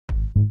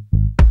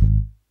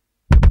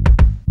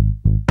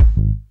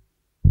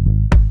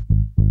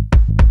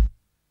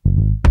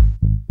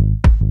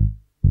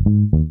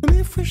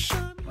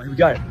Here we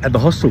go, at the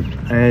hostel,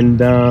 and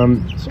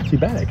it's not too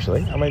bad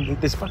actually. I mean,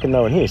 there's fucking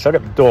no one here. So I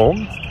got the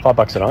dorm,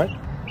 $5 a night.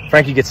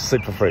 Frankie gets to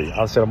sleep for free.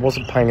 I said I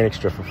wasn't paying an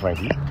extra for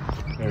Frankie.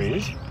 There he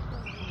is.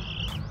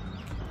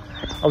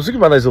 I was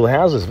looking at those little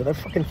houses, but they're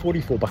fucking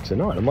 $44 a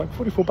night. I'm like,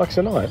 $44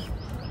 a night?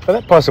 For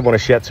that price I want to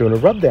shout to in a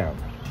rub down.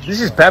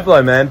 This is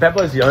Pablo, man.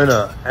 Pablo's the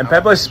owner, and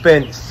Pablo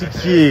spent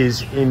 6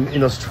 years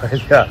in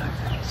Australia.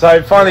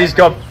 So finally he's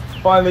got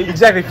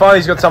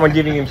someone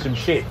giving him some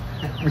shit.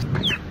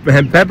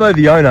 Man, Pablo,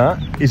 the owner,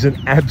 is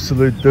an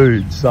absolute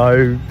dude.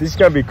 So this is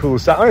going to be cool.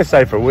 So I'm going to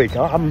stay for a week.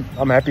 I'm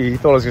happy. He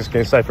thought I was just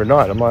going to stay for a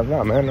night. I'm like,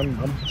 no, man,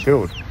 I'm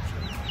chilled.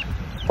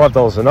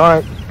 $5 a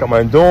night. Got my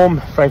own dorm.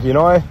 Frankie and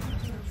I.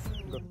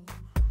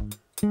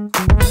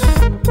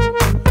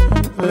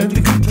 Let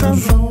the good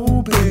times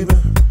roll, baby.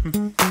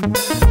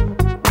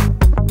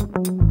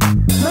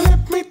 Now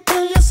let me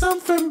tell you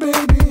something,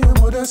 baby. And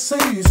what I say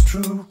is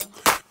true.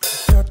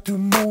 Got two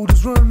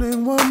motors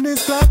running, one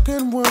is black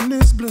and one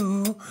is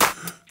blue.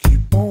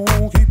 Keep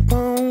on, keep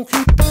on,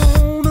 keep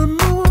on and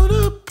move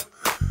up.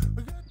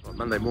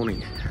 Monday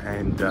morning,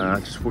 and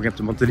just walking up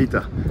to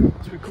Montenita.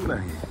 It's pretty cool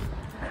down here.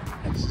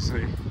 Nice to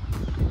see.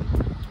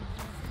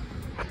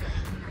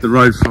 The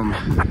road from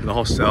the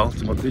hostel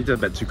to Montenita,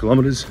 about 2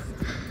 kilometers.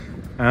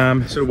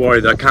 Sort of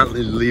worried that I can't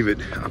really leave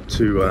it up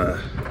to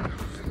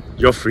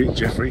Jeffrey,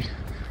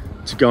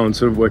 to go and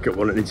sort of work out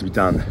what it needs to be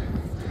done.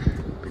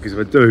 Because if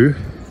I do,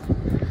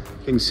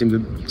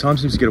 time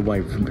seems to get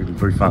away from people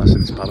very fast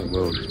in this part of the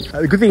world.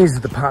 The good thing is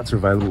that the parts are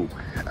available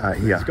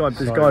here.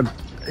 This guy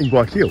in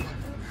Guayaquil.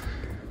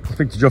 I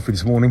spoke to Joffrey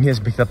this morning. He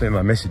hasn't picked up any of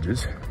my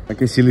messages. I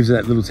guess he lives in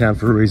that little town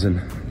for a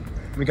reason.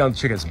 We're going to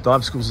check out some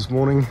dive schools this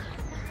morning,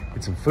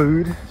 get some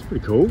food. It's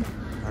pretty cool.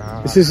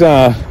 This is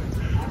a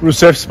real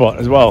surf spot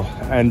as well,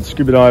 and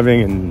scuba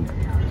diving and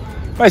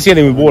basically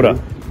anything with water.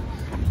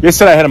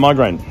 Yesterday I had a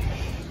migraine.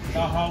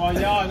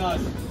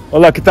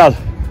 Hola, ¿qué tal?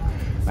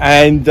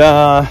 And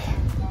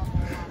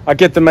I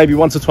get them maybe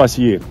once or twice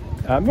a year.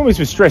 I'm always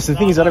with stress. The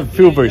thing is I don't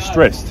feel very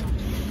stressed.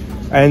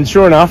 And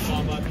sure enough,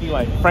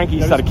 anyway,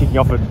 Frankie started kicking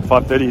off at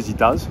 5:30 as he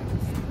does.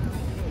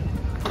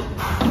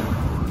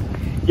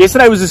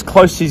 Yesterday was as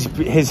close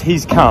as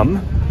he's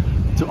come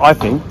to, I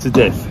think, to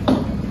death.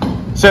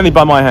 Certainly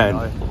by my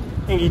hand.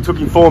 Inge took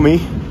him for me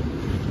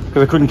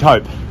because I couldn't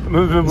cope.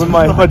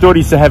 My daughter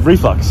used to have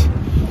reflux,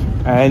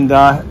 and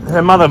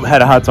her mother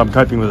had a hard time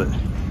coping with it.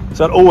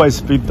 So I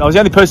was the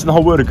only person in the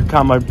whole world who could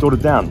calm my daughter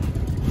down,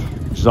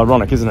 which is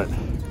ironic, isn't it?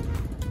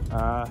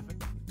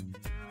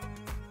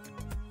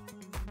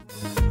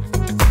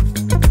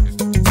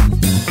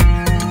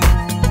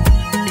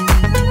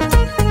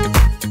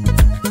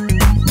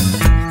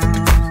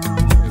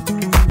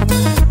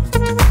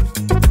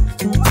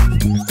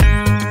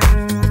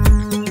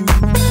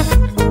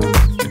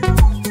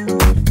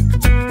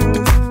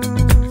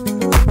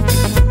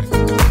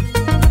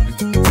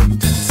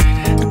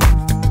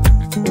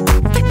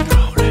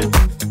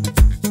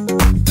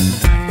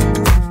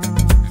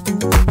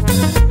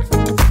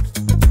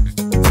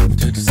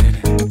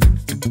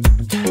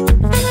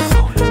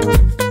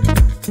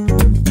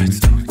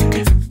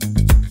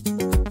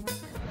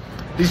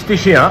 This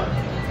dish here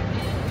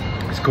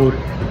is called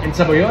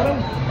encebollado.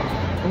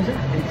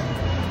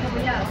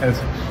 What is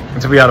it?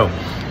 Encebollado.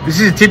 This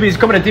is a typical. It's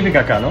comida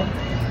típica acá, no?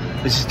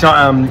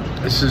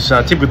 This is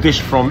a typical dish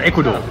from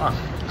Ecuador.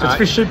 So it's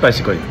fish soup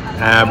basically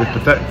with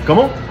potato.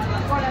 ¿Cómo?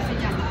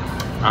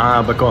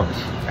 Bacon.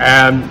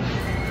 And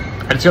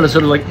it's got a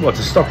sort of like it's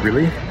a stock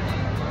really.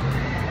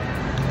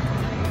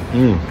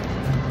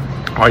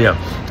 Oh yeah.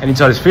 And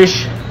inside is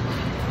fish.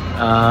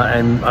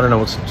 And I don't know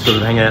what's sort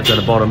of hanging out down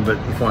the bottom, but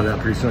we'll find out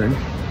pretty soon.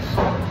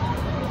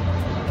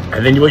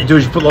 And then what you do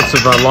is you put lots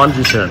of lime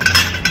juice in it.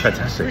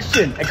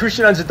 Fantastic.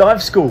 Christian owns a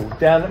dive school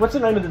down. What's the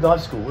name of the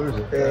dive school? Where is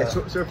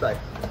it? Surf Day.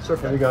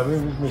 There we go.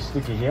 Let me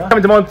stick it here.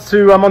 Coming to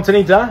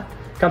Montenita.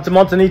 Come to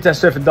Montenita,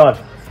 surf and dive.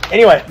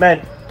 Anyway,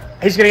 man,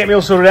 he's gonna get me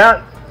all sorted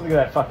out. Look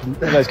at that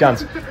look at those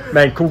guns.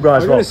 Man, cool guy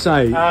as well. I'm gonna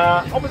say,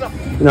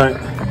 you know,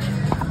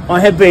 I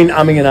have been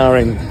umming and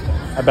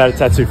ahhing about a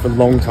tattoo for a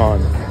long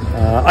time.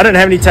 I don't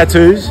have any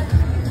tattoos,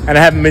 and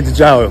I haven't been to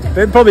jail.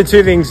 There are probably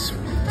two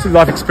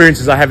life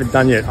experiences I haven't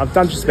done yet. I've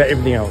done just about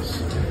everything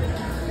else.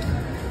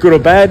 Good or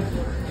bad,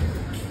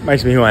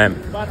 makes me who I am.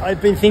 But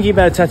I've been thinking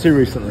about a tattoo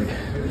recently,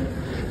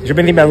 which I've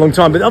been thinking about a long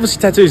time. But obviously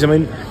tattoos, I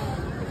mean,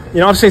 you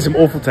know, I've seen some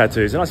awful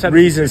tattoos, and I've had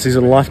reasons is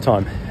a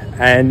lifetime,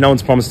 and no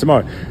one's promised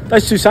tomorrow.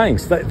 Those two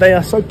sayings, they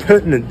are so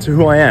pertinent to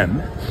who I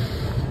am,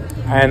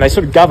 and they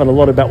sort of govern a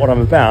lot about what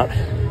I'm about.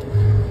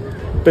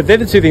 But they're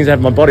the two things I have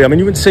in my body. I mean,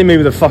 you wouldn't see me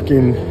with a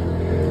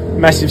fucking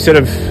massive set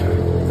of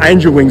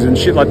angel wings and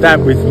shit like that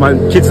with my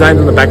kids' names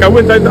on the back. I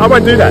won't do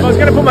that. If I was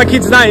going to put my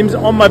kids' names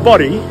on my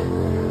body,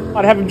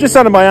 I'd have them just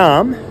under my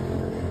arm,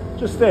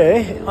 just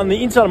there, on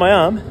the inside of my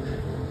arm,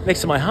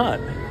 next to my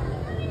heart.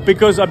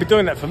 Because I'd be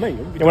doing that for me.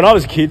 And when I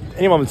was a kid,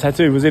 anyone with a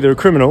tattoo was either a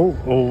criminal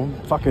or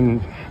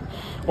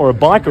a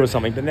biker or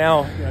something. But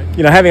now,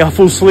 you know, having a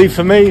full sleeve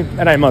for me,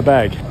 that ain't my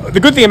bag. The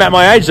good thing about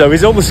my age, though,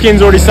 is all the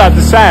skin's already started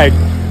to sag.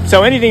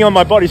 So anything on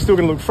my body's still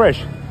going to look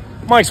fresh.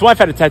 My ex-wife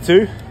had a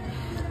tattoo.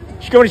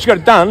 when she got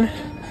it done,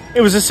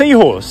 it was a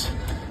seahorse.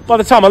 By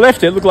the time I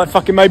left it looked like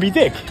fucking Moby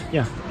Dick.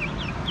 Yeah.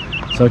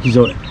 So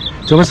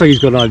it's almost like he's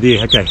got an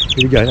idea. Okay,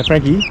 here we go. Now,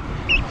 Frankie.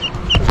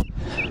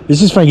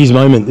 This is Frankie's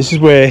moment. This is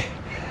where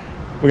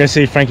we're going to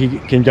see if Frankie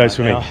can go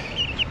swimming.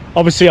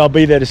 Obviously, I'll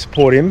be there to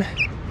support him.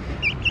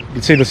 You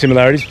can see the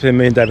similarities between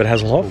me and David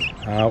Hasselhoff.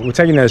 We're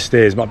taking those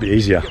stairs. Might be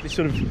easier.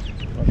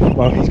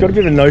 Well, he's got a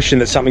bit of a notion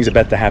that something's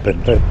about to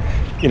happen, but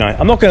you know,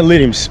 I'm not going to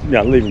leave him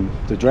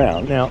to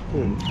drown. Now,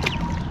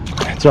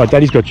 it's all right.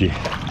 Daddy's got you.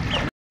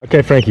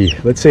 Okay, Frankie.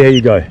 Let's see how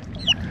you go.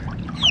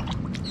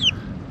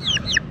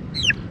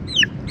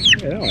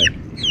 Yeah, that way.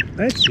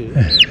 That's it.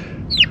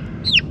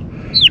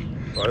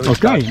 Right,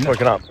 okay.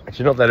 Woken up.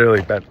 Actually, not that early,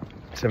 about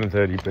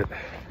 7:30, but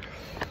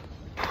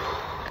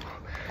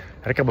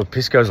had a couple of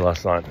piscos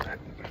last night.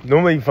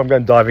 Normally, if I'm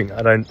going diving,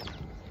 I don't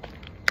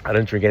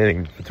drink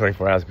anything for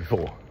 24 hours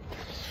before.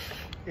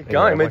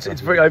 Going.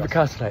 It's very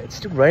overcast today. It's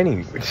still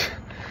raining.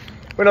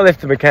 When I left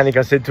the mechanic,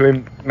 I said to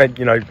him, mate,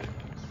 you know,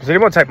 because I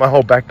didn't want to take my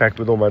whole backpack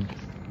with all my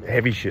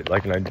heavy shit,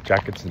 like, you know,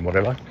 jackets and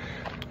whatever.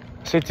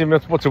 I said to him,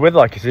 what's the weather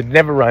like? He said, it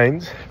never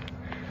rains.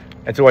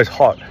 It's always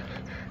hot.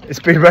 It's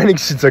been raining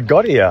since I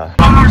got here.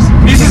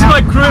 This is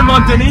my crew,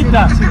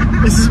 Montenita.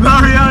 This is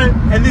Mario,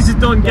 and this is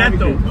Don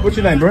Gatto. What's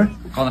your name, bro?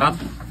 Conrad.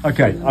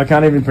 Okay, I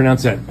can't even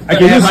pronounce that.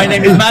 Okay, my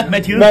name is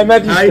Matthew.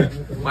 Matthew. Hi.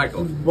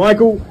 Michael.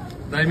 Michael.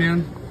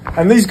 Damien.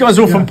 And these guys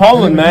are all from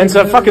Poland, man, so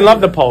I fucking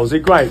love the Poles. They're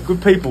great,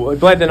 good people. I'm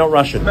glad they're not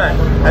Russian. Matt,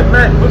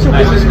 what's your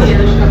business called?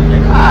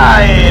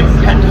 I am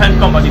hand-to-hand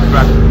combat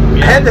instructor.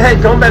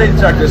 Hand-to-hand combat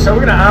instructor, so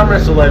we're going to arm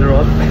wrestle later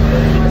on.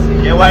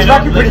 Yeah, why it's not?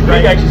 fucking pretty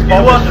big, actually. It's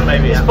Polish. Water,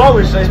 maybe, yeah. It's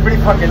Polish, so it's pretty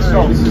fucking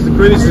strong. This is the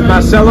crew, this is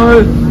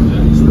Marcelo,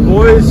 this is the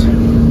boys.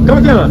 Come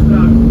on, Gemma.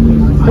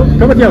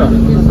 Come on, Gemma.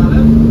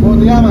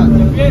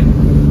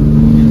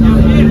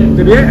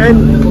 And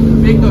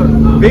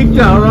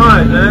Victor,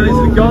 alright, man. These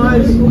are the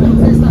guys.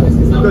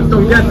 We've got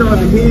Don Gatto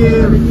over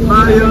here,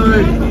 Mario.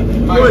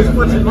 Boys,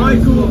 what's it,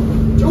 Michael?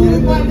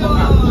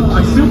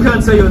 I still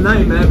can't say your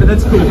name, man, but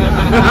that's cool.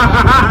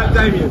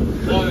 Damien.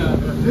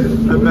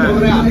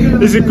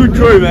 This is a good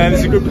crew, man.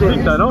 This is a good crew.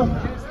 Victor, no?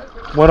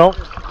 Why not?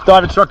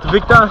 Dive instructor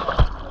Victor.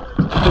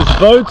 There's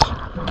boat.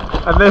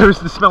 And there is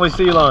the smelly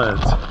sea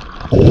lions.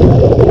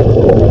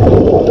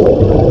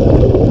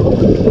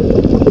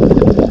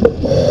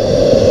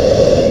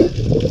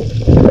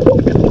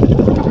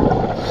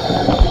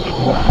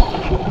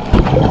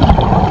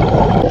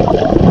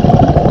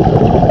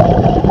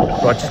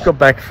 I just got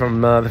back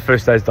from the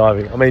first day's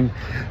diving. I mean,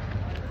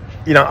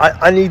 you know,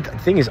 I need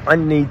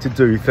to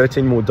do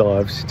 13 more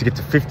dives to get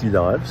to 50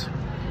 dives,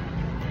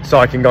 so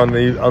I can go on a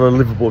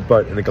liveaboard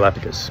boat in the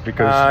Galapagos,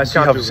 because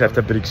you have to have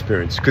that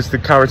experience, because the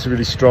currents are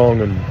really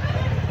strong, and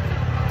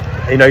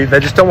you know, they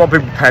just don't want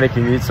people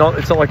panicking. It's not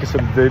like a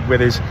sort of where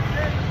there's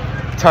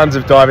tons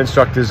of dive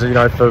instructors, you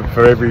know,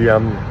 for every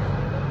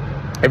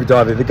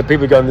diver. The people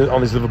who go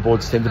on these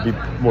liveaboards tend to be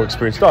more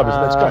experienced divers,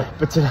 and that's great.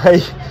 But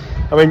today,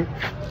 I mean,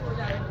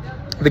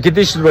 the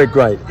conditions were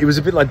great. It was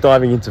a bit like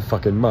diving into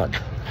fucking mud.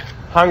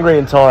 Hungry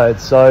and tired,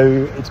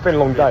 so it's been a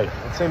long day.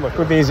 It seemed like,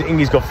 good thing is that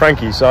Inge's got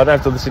Frankie, so I don't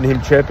have to listen to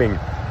him chirping, you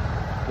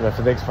know,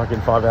 for the next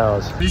fucking 5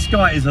 hours. This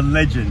guy is a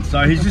legend.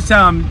 So he's just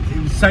he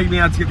was taking me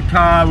out to get the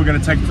car. We're going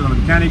to take it to the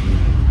mechanic.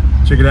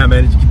 Check it out,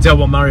 man. You can tell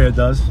what Mario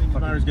does.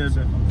 Mario's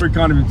very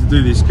kind of him to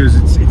do this, because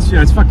it's you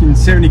know, it's fucking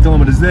 70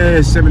 kilometers there,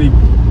 80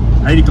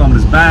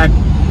 kilometers back.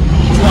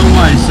 It's a long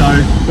way,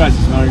 so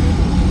gracias, Mario.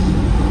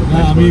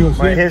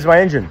 Here's my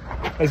engine.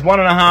 There's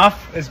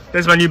 1.5.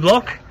 There's my new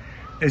block.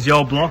 There's the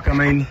old block. I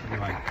mean,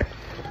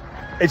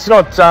 it's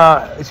not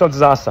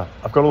disaster.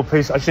 I've got all the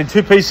pieces. I just need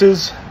 2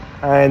 pieces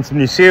and some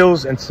new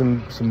seals and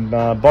some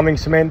bonding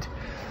cement,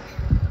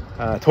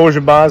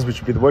 torsion bars, which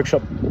would be the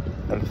workshop,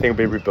 and the thing will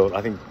be rebuilt.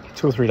 I think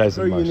 2 or 3 days.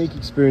 Very unique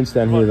experience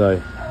down here,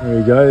 though. There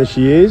we go. There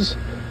she is.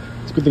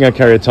 It's a good thing I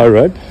carry a tow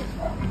rope.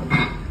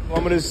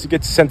 Kilometers to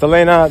get to Santa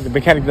Elena. The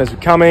mechanic knows we're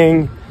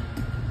coming.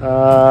 He'll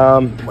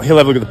have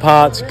a look at the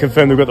parts,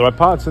 confirm we've got the right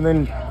parts, and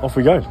then off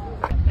we go.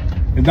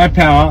 There's no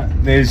power,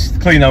 there's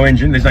clearly no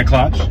engine, there's no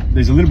clutch,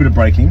 there's a little bit of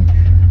braking,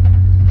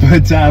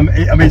 but I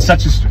mean, it's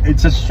such a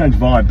strange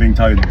vibe being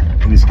towed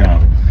in this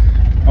car.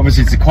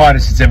 Obviously, it's the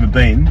quietest it's ever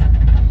been,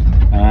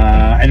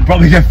 and it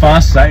probably go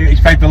faster. In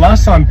fact, the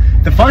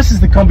fastest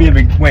the Kombi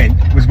ever went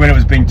was when it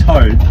was being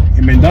towed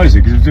in Mendoza,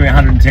 because it was doing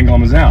 110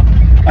 kilometers an hour.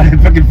 I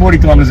had fucking 40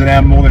 kilometers an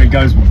hour more than it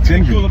goes with the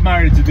engine. Cool of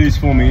Mario to do this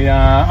for me.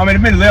 I mean,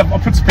 admittedly, I'll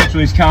put some petrol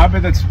in his car,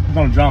 but that's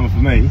not a drama for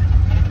me.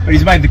 But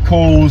he's made the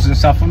calls and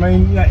stuff. I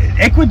mean, you know,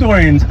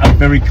 Ecuadorians are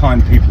very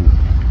kind people,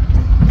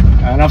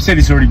 and I've said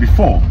this already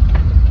before.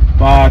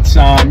 But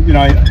you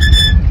know,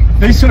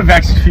 these sort of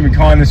acts of human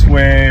kindness,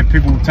 where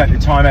people take the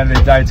time out of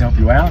their day to help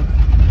you out,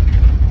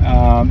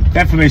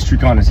 that for me is true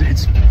kindness.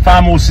 It's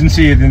far more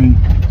sincere than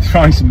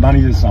throwing some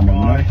money to someone.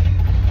 You know?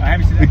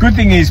 The good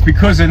thing is,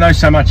 because they know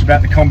so much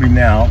about the Kombi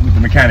now with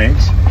the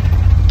mechanics,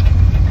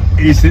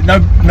 is that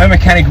no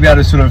mechanic will be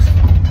able to sort of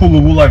pull the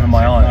wool over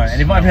my eyes.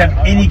 And if I have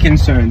any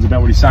concerns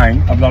about what he's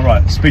saying, I'll be like,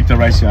 right, speak to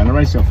Horacio, and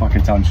Horacio will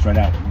fucking tell him straight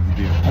out.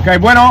 Okay,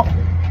 bueno.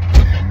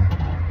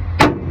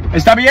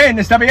 Está bien,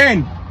 está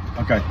bien.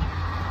 Okay,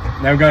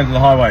 now we're going to the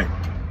highway.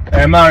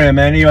 Mario,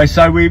 man, anyway,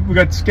 so we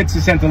got to get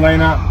to Santa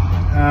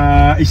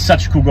Elena. He's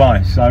such a cool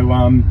guy. So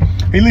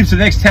he lives the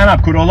next town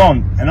up called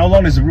Olon, and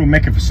Olon is a real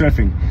mecca for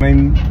surfing. I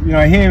mean, you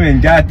know, him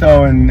and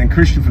Gato and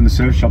Christian from the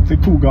surf shop, they're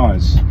cool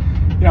guys.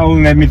 You know, all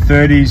in their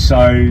mid-30s,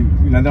 so, you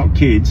know, they're not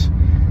kids.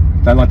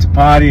 They like to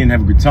party and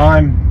have a good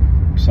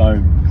time.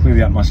 So,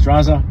 clearly up my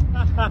Straza.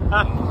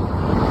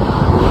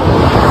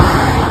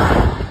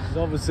 This is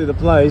obviously the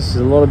place.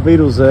 There's a lot of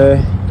beetles there.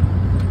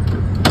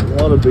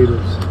 A lot of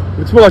beetles.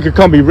 It's more like a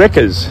Kombi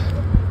wreckers.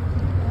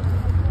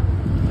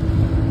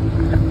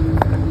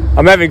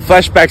 I'm having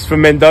flashbacks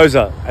from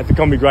Mendoza at the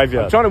Kombi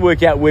graveyard. I'm trying to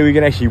work out where we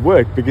can actually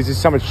work because there's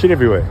so much shit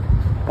everywhere.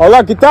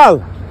 Hola, ¿qué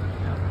tal?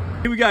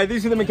 Here we go,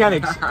 these are the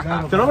mechanics.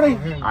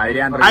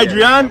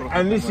 Adrian,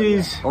 and this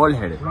is... All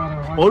hair.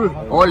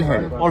 All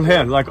hair. All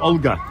hair, like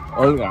Olga.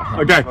 Olga.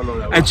 Okay,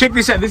 and check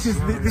this out, this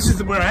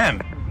is where I am.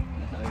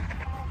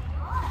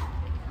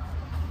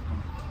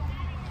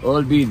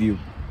 All video.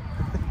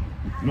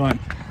 Right,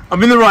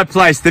 I'm in the right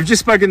place. They've just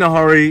spoken to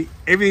Hori.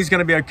 Everything's going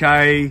to be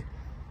okay.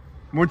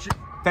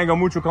 Tengo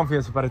mucho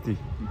confianza para ti.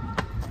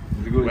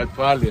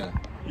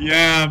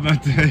 Yeah,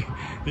 but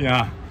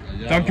yeah.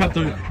 Don't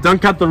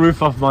cut the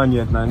roof off mine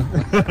yet, man.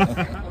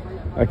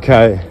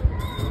 Okay.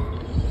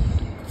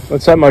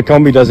 Let's hope my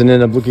Kombi doesn't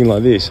end up looking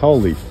like this.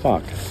 Holy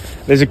fuck.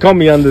 There's a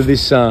Kombi under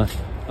this,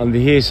 under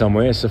here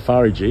somewhere, a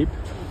Safari Jeep.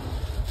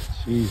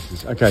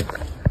 Jesus. Okay.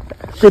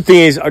 Good thing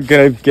is I'm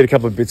gonna get a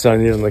couple of bits on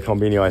the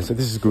Kombi anyway, so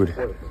this is good.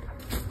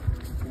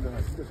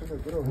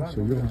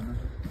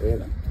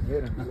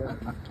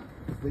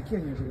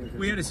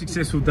 We had a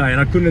successful day, and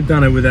I couldn't have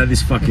done it without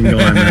this fucking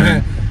guy,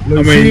 man.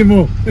 I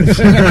mean,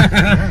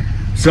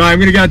 so I'm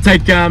gonna go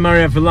take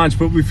Murray out for lunch,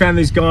 but we found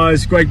these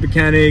guys, great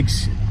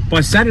mechanics.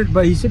 By Saturday,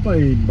 but he said by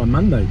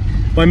Monday.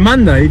 By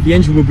Monday, the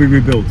engine will be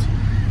rebuilt.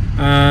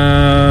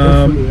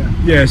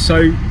 Yeah, so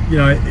you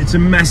know, it's a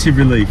massive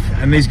relief,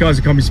 and these guys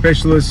are Kombi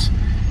specialists.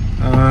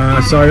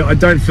 So I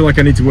don't feel like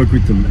I need to work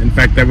with them. In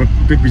fact, they were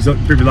a bit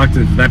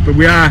reluctant for that, but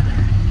we are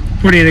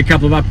putting in a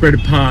couple of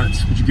upgraded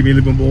parts, which will give me a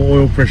little bit more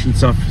oil pressure and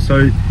stuff.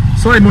 So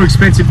slightly more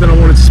expensive than I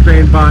wanted to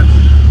spend, but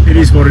it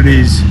is what it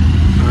is.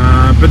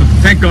 But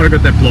thank God I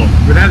got that block.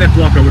 Without that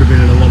block, I would have been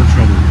in a lot of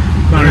trouble.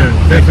 Mario,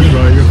 thank you,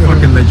 bro. You're a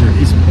fucking legend.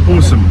 It's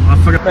awesome.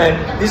 Man,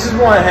 this is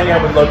why I hang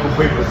out with local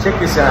people. Check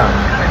this out.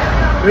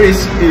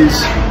 This is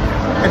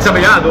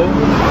Ensabiado.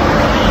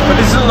 But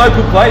this is a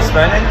local place,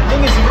 man. And the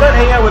thing is, if you don't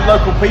hang out with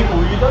local people,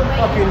 you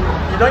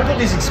don't get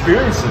these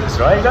experiences,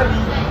 right?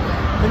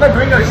 You're no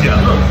gringos here.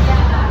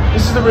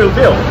 This is the real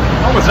deal.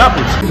 Oh, what's up?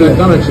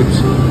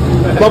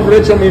 Chips. Bomb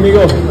rich on mi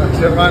amigo.